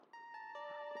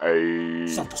Ayy,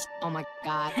 Santos. Oh my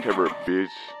god. Kvert,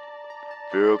 bitch.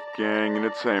 Filth Gang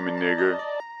Entertainment, nigga.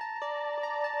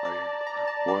 Ay,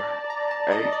 what?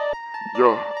 Hey,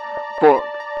 yo, fuck.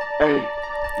 Hey,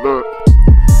 look.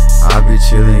 I be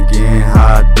chillin', getting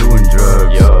high, doing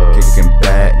drugs. Yo. Kicking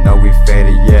back, know we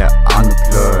faded, yeah, on the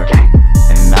plug.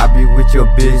 And I be with your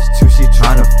bitch too, she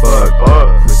tryna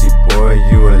fuck. Pussy boy,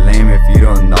 you a lame if you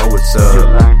don't know what's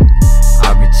up.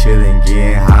 I be chillin',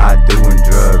 getting high, doing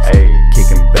drugs.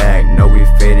 Kicking back, know we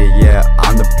faded, yeah,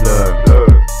 on the plug.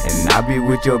 And I be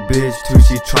with your bitch too,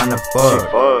 she tryna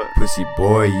fuck. Pussy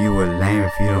boy, you a lame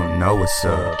if you don't know what's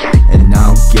up. And I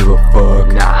don't give a fuck,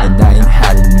 and I ain't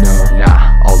had enough.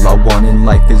 All I want in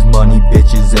life is money,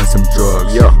 bitches, and some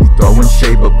drugs. You throwing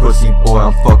shade, but pussy boy,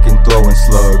 I'm fucking throwing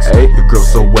slugs. Your girl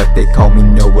so wet, they call me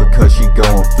Noah, cause she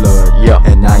goin' flood.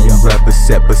 And I ain't rapper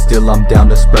set, but still I'm down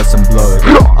to spread some blood.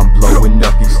 I'm blowing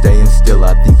up, you staying still,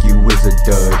 I think you is a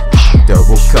dud.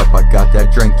 Double cup, I got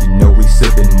that drink, you know we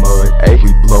sippin' mud.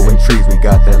 We blowing trees, we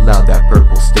got that loud, that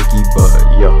purple sticky bud.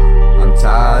 I'm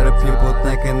tired of people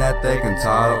thinking that they can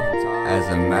talk. As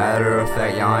a matter of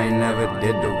fact, y'all ain't never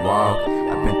did the walk.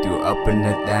 I've been through up and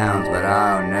the downs, but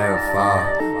I'll never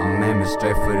fall. I'm aiming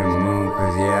straight for the moon,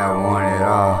 cause yeah, I want it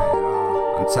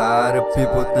all. I'm tired of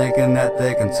people thinking that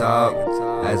they can talk.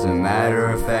 As a matter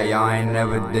of fact, y'all ain't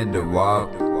never did the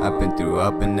walk. I've been through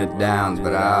up and the downs,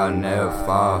 but I'll never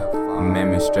fall. I'm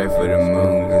aiming straight for the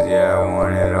moon, cause yeah, I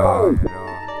want it all.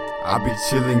 I be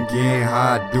chillin', getting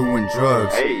high, doing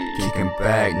drugs. Kicking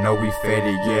back, know we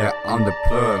faded, yeah, I'm the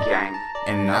plug.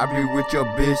 And I be with your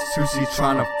bitch too, she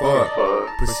tryna fuck.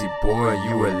 Pussy boy,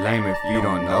 you a lame if you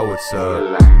don't know what's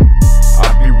up.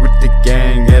 I be with the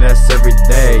gang, yeah, that's every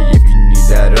day. If you need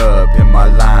that up in my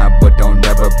line, but don't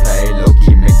never play.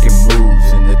 Low-key making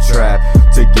moves in the trap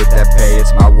to get that pay.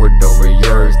 It's my word over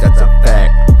yours, that's a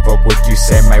fact. Fuck what you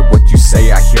say, mate, what you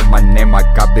say. I hear my name, I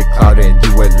got big clout and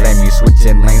you a lame. You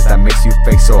switching lanes, that makes you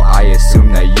fake, so I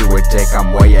assume that you would take.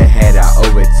 I'm way ahead, I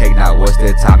overtake. Now what's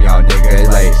the time, y'all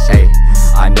niggas late? Ayy,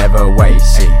 I never wait,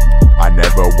 ayy, I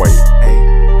never wait,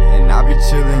 ayy. And I be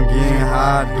chillin', getting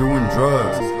high, doing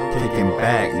drugs. Kicking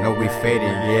back, know we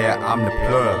faded, yeah, I'm the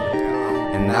plug.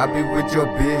 And I be with your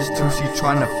bitch too, she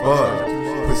tryna fuck.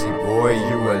 Pussy boy,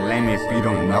 you a lame if you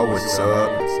don't know what's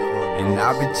up. And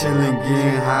I be chillin',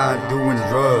 getting high, doing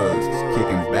drugs.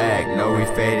 Kicking back, know we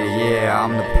faded, yeah,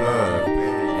 I'm the plug.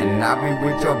 And I be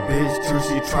with your bitch too,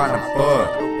 she tryna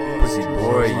fuck. Pussy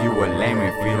boy, you a lame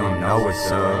if you don't know what's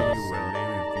up.